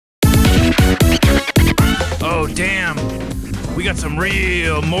got some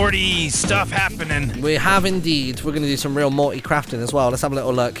real Morty stuff happening. We have indeed. We're going to do some real Morty crafting as well. Let's have a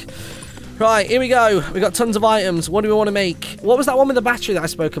little look. Right, here we go. We got tons of items. What do we want to make? What was that one with the battery that I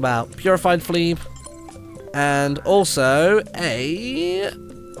spoke about? Purified flea. And also a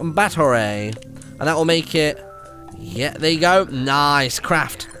battery. And that will make it... Yeah, there you go. Nice.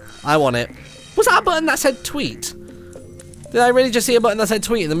 Craft. I want it. Was that a button that said tweet? Did I really just see a button that said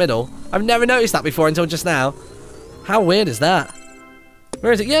tweet in the middle? I've never noticed that before until just now. How weird is that?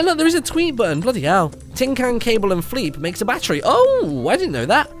 Where is it? Yeah, look, there is a tweet button. Bloody hell. Tin can, cable, and fleep makes a battery. Oh, I didn't know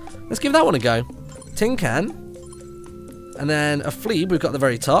that. Let's give that one a go. Tin can. And then a fleep we've got at the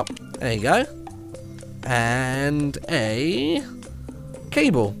very top. There you go. And a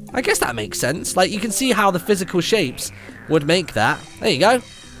cable. I guess that makes sense. Like, you can see how the physical shapes would make that. There you go.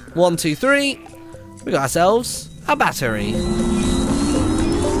 1, 2, 3. We got ourselves a battery.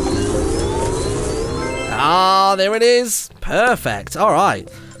 Ah, there it is. Perfect. All right.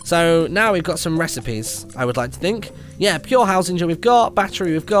 So now we've got some recipes, I would like to think. Yeah, pure housing gel we've got,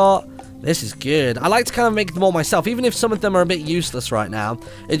 battery we've got. This is good. I like to kind of make them all myself, even if some of them are a bit useless right now.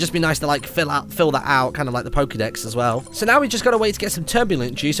 It'd just be nice to like fill that out, kind of like the Pokedex as well. So now we just got to wait to get some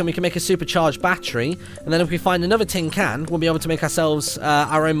turbulent juice and we can make a supercharged battery. And then if we find another tin can, we'll be able to make ourselves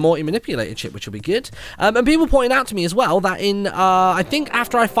our own Morty manipulator chip, which will be good. And people pointed out to me as well that in, I think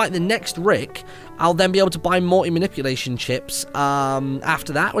after I fight the next Rick, I'll then be able to buy Morty manipulation chips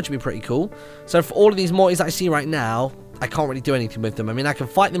after that, which would be pretty cool. So for all of these Mortys that I see right now, I can't really do anything with them. I mean, I can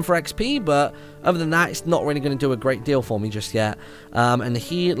fight them for XP, but other than that, it's not really going to do a great deal for me just yet. And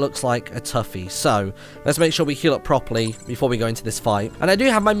he looks like a toughie. So let's make sure we heal up properly before we go into this fight. And I do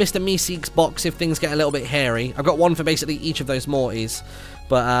have my Mr. Meeseeks box if things get a little bit hairy. I've got one for basically each of those Mortys.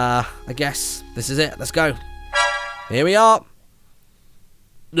 But I guess this is it. Let's go. Here we are.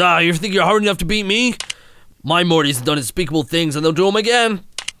 Ah, you think you're hard enough to beat me? My Mortys have done unspeakable things and they'll do them again.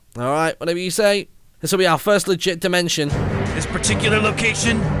 Alright, whatever you say. This will be our first legit dimension. This particular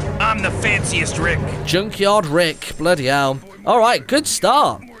location, I'm the fanciest Rick. Junkyard Rick. Bloody hell. Alright, good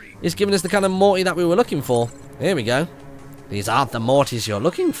start. He's giving us the kind of Morty that we were looking for. Here we go. These aren't the Mortys you're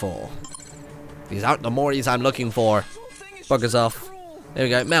looking for. These aren't the Mortys I'm looking for. Buggers off. There we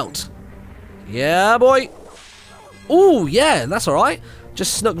go. Melt. Yeah, boy. Ooh, yeah, that's alright.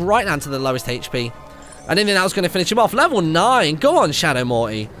 Just snuck right down to the lowest HP. I didn't think that was going to finish him off. Level 9. Go on, Shadow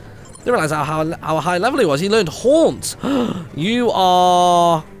Morty. Didn't realise how high level he was. He learned Haunt. You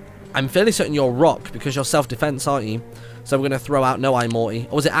are... I'm fairly certain you're Rock because you're self-defense, aren't you? So we're going to throw out No Eye Morty.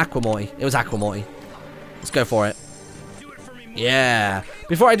 Or was it Aqua Morty? It was Aqua Morty. Let's go for it. Yeah.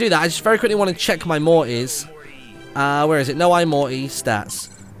 Before I do that, I just very quickly want to check my Mortys. Where is it? No Eye Morty stats.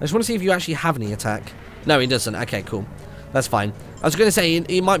 I just want to see if you actually have any attack. No, he doesn't. Okay, cool. That's fine. I was going to say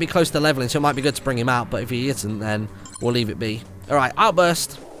he might be close to leveling, so it might be good to bring him out. But if he isn't, then we'll leave it be. Alright,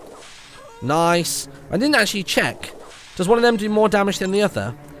 Outburst. Nice. I didn't actually check. Does one of them do more damage than the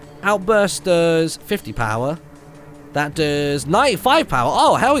other? Outburst does 50 power. That does 95 power.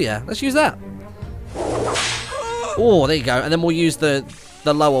 Oh, hell yeah. Let's use that. Oh, there you go. And then we'll use the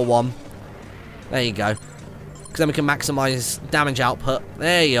lower one. There you go. Because then we can maximize damage output.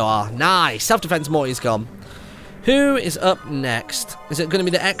 There you are. Nice. Self-defense Morty's gone. Who is up next? Is it going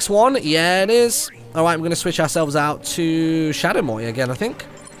to be the X one? Yeah, it is. Alright, we're going to switch ourselves out to Shadow Morty again, I think.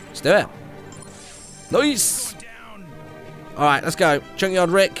 Let's do it. Nice. Alright, let's go. Junkyard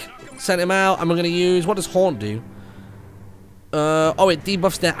Rick. Sent him out. And we're going to use... What does Haunt do? Oh, it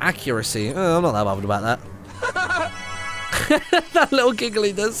debuffs their accuracy. Oh, I'm not that bothered about that. That little giggle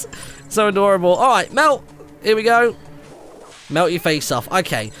he does. So adorable. Alright, Melt. Here we go. Melt your face off.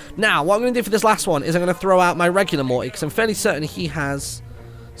 Okay. Now, what I'm going to do for this last one is I'm going to throw out my regular Morty because I'm fairly certain he has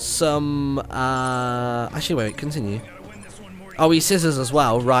some... Actually, wait. Continue. Oh, he scissors as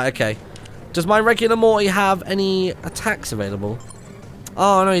well. Right, okay. Does my regular Morty have any attacks available?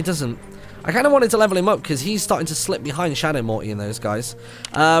 Oh, no, he doesn't. I kind of wanted to level him up because he's starting to slip behind Shadow Morty and those guys.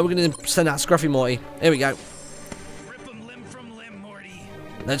 We're going to send out Scruffy Morty. Here we go. Rip him limb from limb, Morty.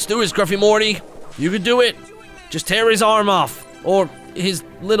 Let's do it, Scruffy Morty. You can do it. Just tear his arm off. Or his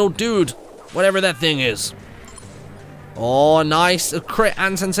little dude. Whatever that thing is. Oh, nice. A crit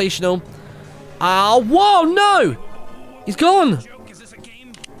and sensational. Whoa, no! He's gone.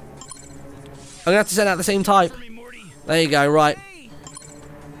 I'm going to have to send out the same type. There you go, right.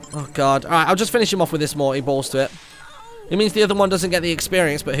 Oh, God. Alright, I'll just finish him off with this Morty. Balls to it. It means the other one doesn't get the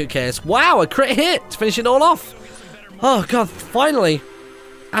experience, but who cares? Wow, a crit hit to finish it all off. Oh, God, finally.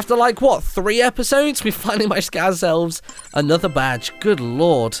 After, like, what, 3 episodes? We finally managed to get ourselves another badge. Good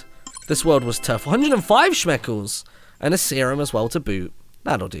Lord. This world was tough. 105 schmeckles. And a serum as well to boot.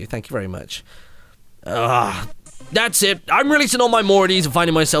 That'll do. Thank you very much. That's it. I'm releasing all my Mortys and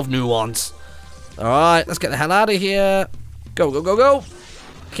finding myself new ones. Alright, let's get the hell out of here. Go, go, go, go.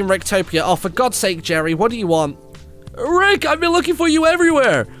 King Ricktopia. Oh, for God's sake, Jerry, what do you want? Rick, I've been looking for you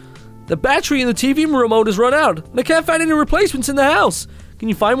everywhere. The battery in the TV remote has run out, and I can't find any replacements in the house. Can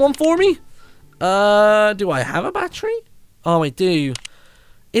you find one for me? Do I have a battery? Oh, I do.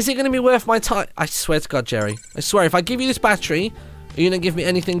 Is it going to be worth my time? I swear to God, Jerry. I swear, if I give you this battery, are you going to give me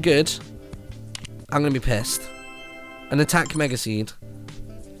anything good? I'm going to be pissed. An attack Mega Seed.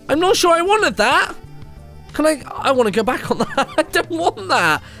 I'm not sure I wanted that. Can I want to go back on that. I don't want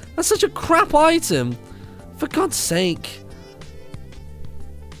that. That's such a crap item. For God's sake.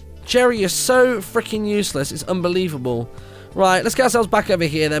 Jerry, you're so freaking useless. It's unbelievable. Right, let's get ourselves back over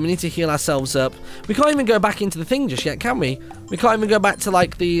here then. We need to heal ourselves up. We can't even go back into the thing just yet, can we? We can't even go back to,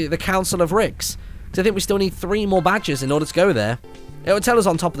 like, the Council of Ricks. Because I think we still need 3 more badges in order to go there. It will tell us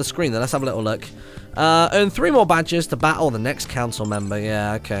on top of the screen, then. Let's have a little look. Earn 3 more badges to battle the next council member.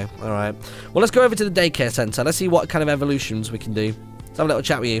 Yeah, okay. Alright. Well, let's go over to the daycare center. Let's see what kind of evolutions we can do. Let's have a little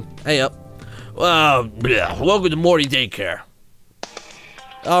chat with you. Hey up. Welcome to Morty Daycare.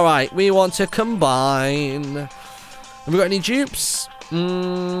 Alright, we want to combine. Have we got any dupes?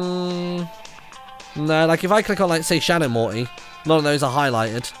 No, like if I click on, like, say, Shadow Morty, none of those are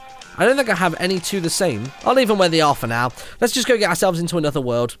highlighted. I don't think I have any two the same. I'll leave them where they are for now. Let's just go get ourselves into another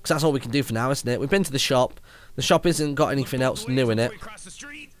world, because that's all we can do for now, isn't it? We've been to the shop. The shop isn't got anything else new in it.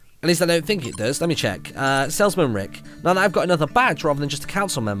 At least I don't think it does. Let me check. Salesman Rick. Now that I've got another badge rather than just a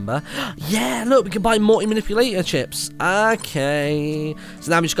council member. Yeah, look, we can buy Morty Manipulator chips. Okay.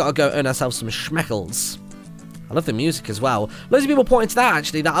 So now we just got to go earn ourselves some schmeckles. I love the music as well. Loads of people pointed to that,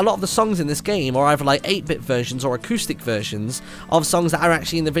 actually, that a lot of the songs in this game are either like 8-bit versions or acoustic versions of songs that are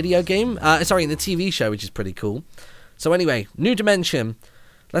actually in the video game. Sorry, in the TV show, which is pretty cool. So anyway, new dimension.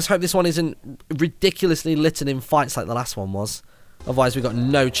 Let's hope this one isn't ridiculously littered in fights like the last one was. Otherwise, we've got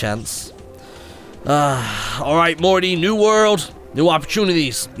no chance. Alright, Morty, new world, new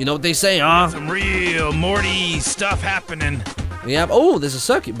opportunities. You know what they say, huh? Some real Morty stuff happening. Yeah. Oh, there's a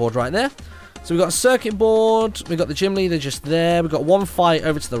circuit board right there. So we've got a circuit board, we've got the gym leader just there, we've got one fight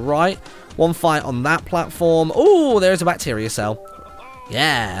over to the right, one fight on that platform. Oh, there's a bacteria cell.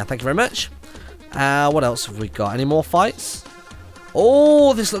 Yeah, thank you very much. What else have we got? Any more fights?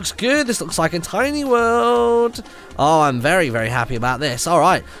 Oh, this looks good. This looks like a tiny world. Oh, I'm very, very happy about this. All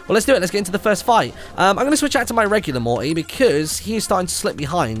right, well, let's do it. Let's get into the first fight. I'm going to switch out to my regular Morty because he's starting to slip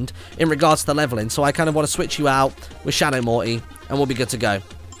behind in regards to the leveling. So I kind of want to switch you out with Shadow Morty and we'll be good to go.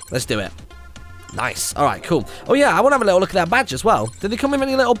 Let's do it. Nice. Alright, cool. Oh yeah, I want to have a little look at that badge as well. Did they come with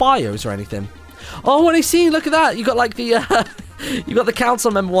any little bios or anything? Oh, what I see, look at that. You got like the you got the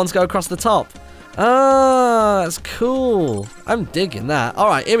council member ones go across the top. Ah, that's cool. I'm digging that.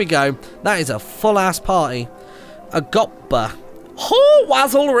 Alright, here we go. That is a full ass party. A goppa. Ho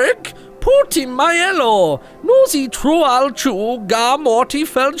Wazzlerick, puti maello, nosi trual chu ga morty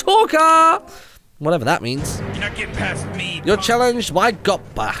feltoka. Whatever that means. You're not getting past me. You're challenged by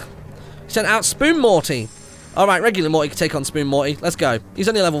goppa. Sent out Spoon Morty. Alright, regular Morty can take on Spoon Morty. Let's go. He's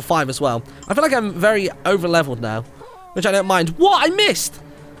only level 5 as well. I feel like I'm very over-leveled now, which I don't mind. What? I missed!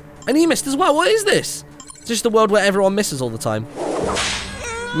 And he missed as well. What is this? It's just a world where everyone misses all the time.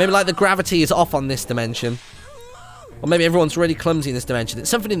 Maybe like the gravity is off on this dimension. Or maybe everyone's really clumsy in this dimension. It's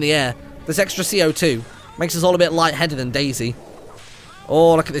something in the air. There's extra CO2. Makes us all a bit lightheaded than Daisy.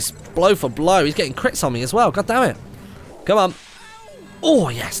 Oh, look at this blow for blow. He's getting crits on me as well. God damn it. Come on. Oh,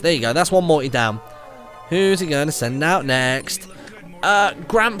 yes, there you go. That's one Morty down. Who's he going to send out next?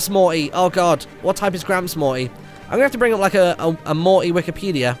 Gramps Morty. Oh, God. What type is Gramps Morty? I'm going to have to bring up, like, a Morty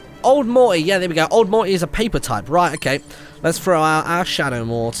Wikipedia. Old Morty. Yeah, there we go. Old Morty is a paper type. Right, okay. Let's throw out our Shadow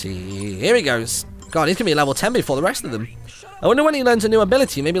Morty. Here he goes. God, he's going to be level 10 before the rest of them. I wonder when he learns a new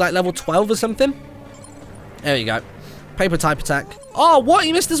ability. Maybe, like, level 12 or something? There you go. Paper type attack. Oh, what?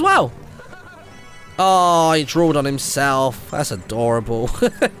 He missed as well. Oh, he drawled on himself. That's adorable.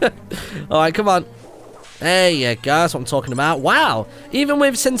 Alright, come on. There you go. That's what I'm talking about. Wow. Even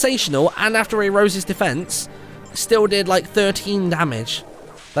with Sensational and after he rose his defense, still did like 13 damage.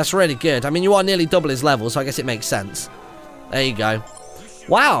 That's really good. I mean, you are nearly double his level, so I guess it makes sense. There you go.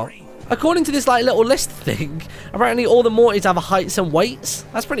 Wow. According to this like little list thing, apparently all the Mortys have heights and weights.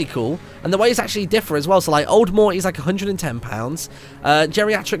 That's pretty cool. And the weights actually differ as well. So like old Morty's like 110 pounds,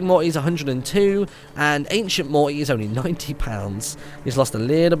 geriatric Morty's 102, and ancient Morty is only 90 pounds. He's lost a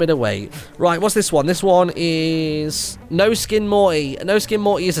little bit of weight. Right, what's this one? This one is No Skin Morty. No Skin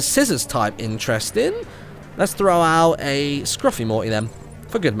Morty is a scissors type. Interesting. Let's throw out a Scruffy Morty then,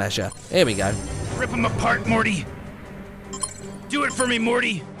 for good measure. Here we go. Rip him apart, Morty. Do it for me,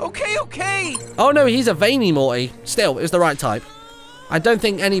 Morty. Okay, okay. Oh no, he's a veiny Morty. Still, it's the right type. I don't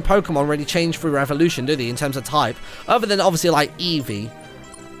think any Pokemon really change through evolution, do they, in terms of type? Other than obviously like Eevee.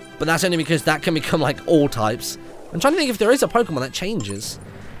 But that's only because that can become like all types. I'm trying to think if there is a Pokemon that changes.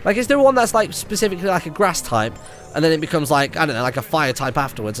 Like, is there one that's like specifically like a grass type, and then it becomes like, I don't know, like a fire type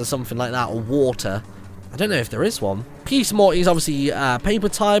afterwards or something like that, or water? I don't know if there is one. Peace Morty is obviously paper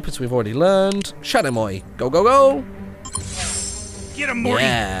type, as we've already learned. Shadow Morty, go, go, go. Get him, Morty.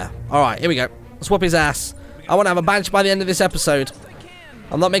 Yeah. Alright, here we go. Let's whoop his ass. I want to have a badge by the end of this episode.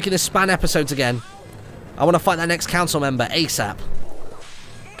 I'm not making this span episodes again. I want to fight that next council member ASAP.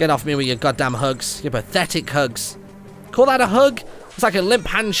 Get off me with your goddamn hugs. Your pathetic hugs. Call that a hug? It's like a limp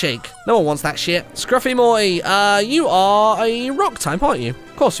handshake. No one wants that shit. Scruffy Morty, you are a rock type, aren't you?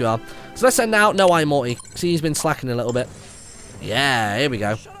 Of course you are. So let's send out No Eye Morty. See, he's been slacking a little bit. Yeah, here we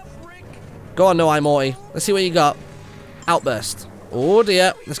go. Go on, No Eye Morty. Let's see what you got. Outburst. Oh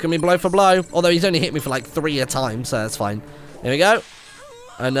dear, it's going to be blow for blow. Although he's only hit me for like 3 a time, so that's fine. Here we go.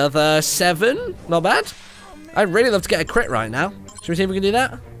 Another 7. Not bad. I'd really love to get a crit right now. Should we see if we can do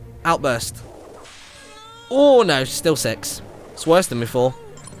that? Outburst. Oh no, still 6. It's worse than before.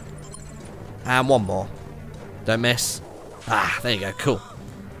 And one more. Don't miss. Ah, there you go. Cool.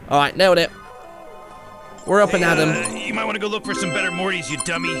 Alright, nailed it. We're up and at him. You might want to go look for some better Mortys, you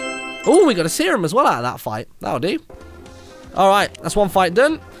dummy. Oh, we got a serum as well out of that fight. That'll do. Alright, that's one fight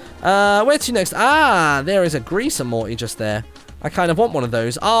done. Where to next? Ah, there is a Greaser Morty just there. I kind of want one of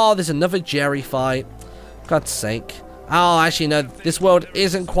those. Oh, there's another Jerry fight. God's sake. Oh, actually, no. This world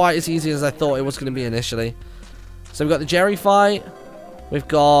isn't quite as easy as I thought it was going to be initially. So we've got the Jerry fight. We've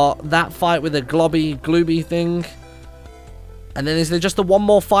got that fight with the glooby thing. And then is there just the one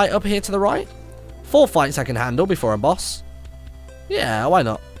more fight up here to the right? 4 fights I can handle before a boss. Yeah, why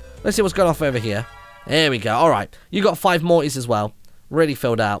not? Let's see what's going off over here. There we go. Alright. You got 5 Mortys as well. Really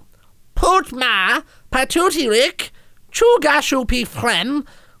filled out. Put ma, patootie rick, chugashu pi flem,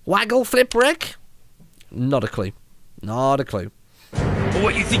 waggle flip rick. Not a clue. Not a clue. Well,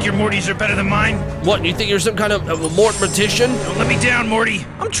 what, you think your Mortys are better than mine? What, you think you're some kind of a mortician? Don't let me down, Morty.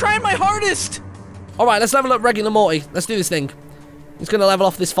 I'm trying my hardest. Alright, let's level up regular Morty. Let's do this thing. He's going to level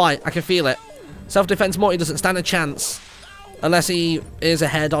off this fight. I can feel it. Self-defense Morty doesn't stand a chance. Unless he is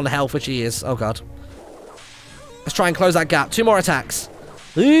ahead on health, which he is. Oh, God. Let's try and close that gap. 2 more attacks.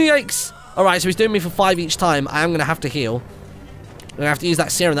 Yikes. Alright, so he's doing me for 5 each time. I am going to have to heal. I'm going to have to use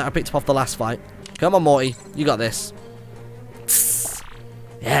that serum that I picked up off the last fight. Come on, Morty. You got this.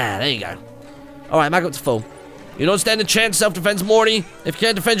 Yeah, there you go. Alright, back up to full. You don't stand a chance, self-defense, Morty. If you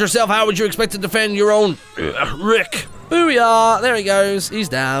can't defend yourself, how would you expect to defend your own Rick? Booyah! There he goes. He's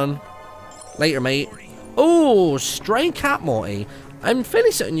down. Later, mate. Oh, stray cat Morty. I'm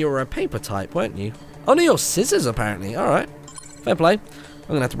fairly certain you were a paper type, weren't you? Oh, no, you're scissors, apparently. Alright. Fair play. I'm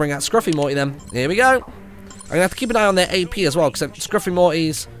going to have to bring out Scruffy Morty then. Here we go. I'm going to have to keep an eye on their AP as well, because Scruffy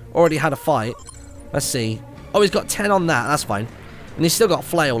Morty's already had a fight. Let's see. Oh, he's got 10 on that. That's fine. And he's still got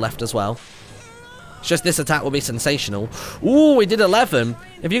Flail left as well. It's just this attack will be sensational. Ooh, we did 11.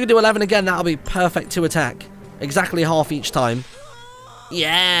 If you could do 11 again, that'll be perfect to attack. Exactly half each time.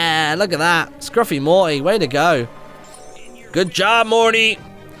 Yeah, look at that. Scruffy Morty, way to go. Good job, Morty.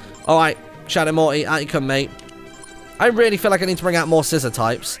 Alright, Shadow Morty, out you come, mate. I really feel like I need to bring out more scissor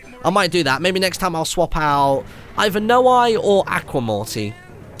types. I might do that. Maybe next time I'll swap out either No Eye or Aqua Morty.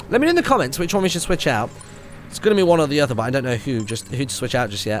 Let me know in the comments which one we should switch out. It's going to be one or the other, but I don't know who to switch out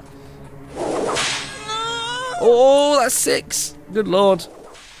just yet. Oh, that's 6. Good lord.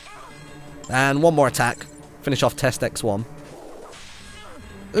 And one more attack. Finish off Test X1.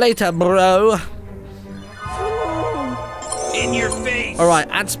 Later, bro. In your face. Alright,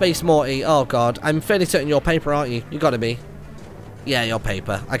 add Space Morty. Oh, God. I'm fairly certain you're paper, aren't you? You got to be. Yeah, you're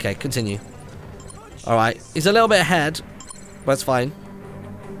paper. Okay, continue. Alright. He's a little bit ahead, but it's fine.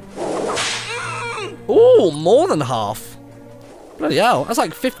 Ooh, more than half. Bloody hell. That's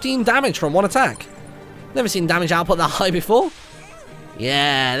like 15 damage from one attack. Never seen damage output that high before.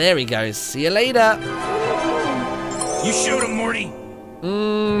 Yeah, there he goes. See you later. You showed him, Morty.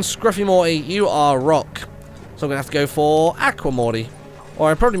 Scruffy Morty, you are rock. So I'm going to have to go for Aqua Morty.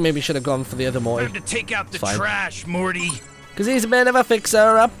 Or I probably maybe should have gone for the other Morty. Time to take out the trash, Morty. Because he's a bit of a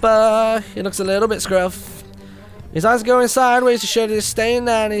fixer-upper. He looks a little bit scruff. His eyes are going sideways, his shirt is stained,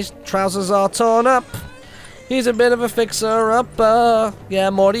 and his trousers are torn up. He's a bit of a fixer-upper. Yeah,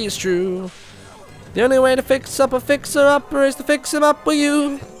 Morty, it's true. The only way to fix up a fixer-upper is to fix him up with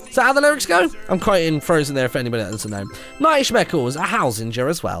you. Is that how the lyrics go? I'm quoting Frozen there if anybody doesn't know. Night Schmeckles, a Hausinger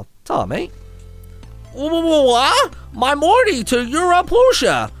as well. Ta, mate. What? My Morty to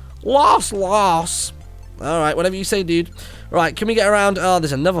Europusha. Loss. Alright, whatever you say, dude. Right, can we get around? Oh,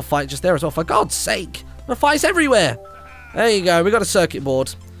 there's another fight just there as well. For God's sake. There are fights everywhere. There you go. We got a circuit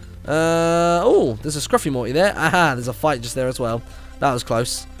board. Oh, there's a scruffy Morty there. Aha, there's a fight just there as well. That was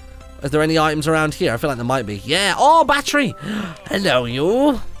close. Is there any items around here? I feel like there might be. Yeah. Oh, battery. Hello,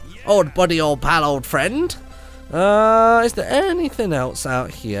 you. Old buddy, old pal, old friend. Is there anything else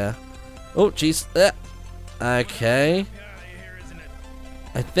out here? Oh, jeez. Okay.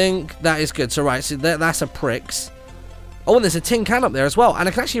 I think that is good. So, right. So, that's a pricks. Oh, and there's a tin can up there as well. And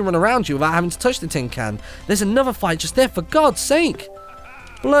I can actually run around you without having to touch the tin can. There's another fight just there. For God's sake.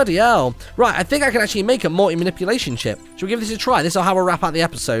 Bloody hell. Right, I think I can actually make a Morty manipulation chip. Should we give this a try? This is how we'll wrap out the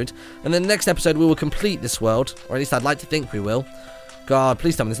episode. And then the next episode we will complete this world. Or at least I'd like to think we will. God,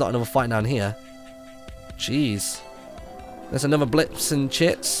 please tell me there's not another fight down here. Jeez. There's another blips and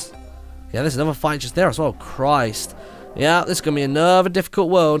chits. Yeah, there's another fight just there as well. Christ. Yeah, this is going to be another difficult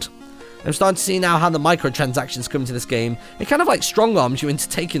world. I'm starting to see now how the microtransactions come into this game. It kind of like strong arms you into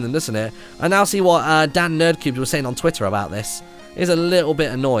taking them, doesn't it? I now see what Dan Nerdcubes was saying on Twitter about this. Is a little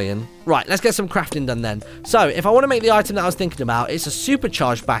bit annoying. Right, let's get some crafting done then. So, if I want to make the item that I was thinking about, it's a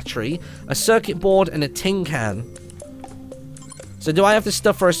supercharged battery, a circuit board, and a tin can. So, do I have the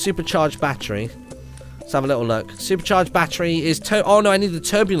stuff for a supercharged battery? Let's have a little look. Supercharged battery is... Oh, no, I need the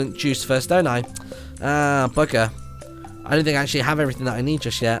turbulent juice first, don't I? Ah, bugger. I don't think I actually have everything that I need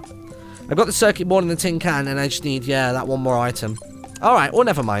just yet. I've got the circuit board and the tin can, and I just need, yeah, that one more item. Alright, well,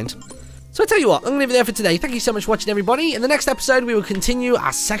 never mind. So I tell you what, I'm going to leave it there for today. Thank you so much for watching, everybody. In the next episode, we will continue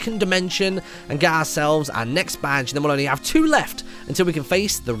our second dimension and get ourselves our next badge. And then we'll only have 2 left until we can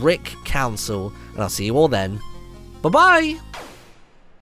face the Rick Council. And I'll see you all then. Bye-bye!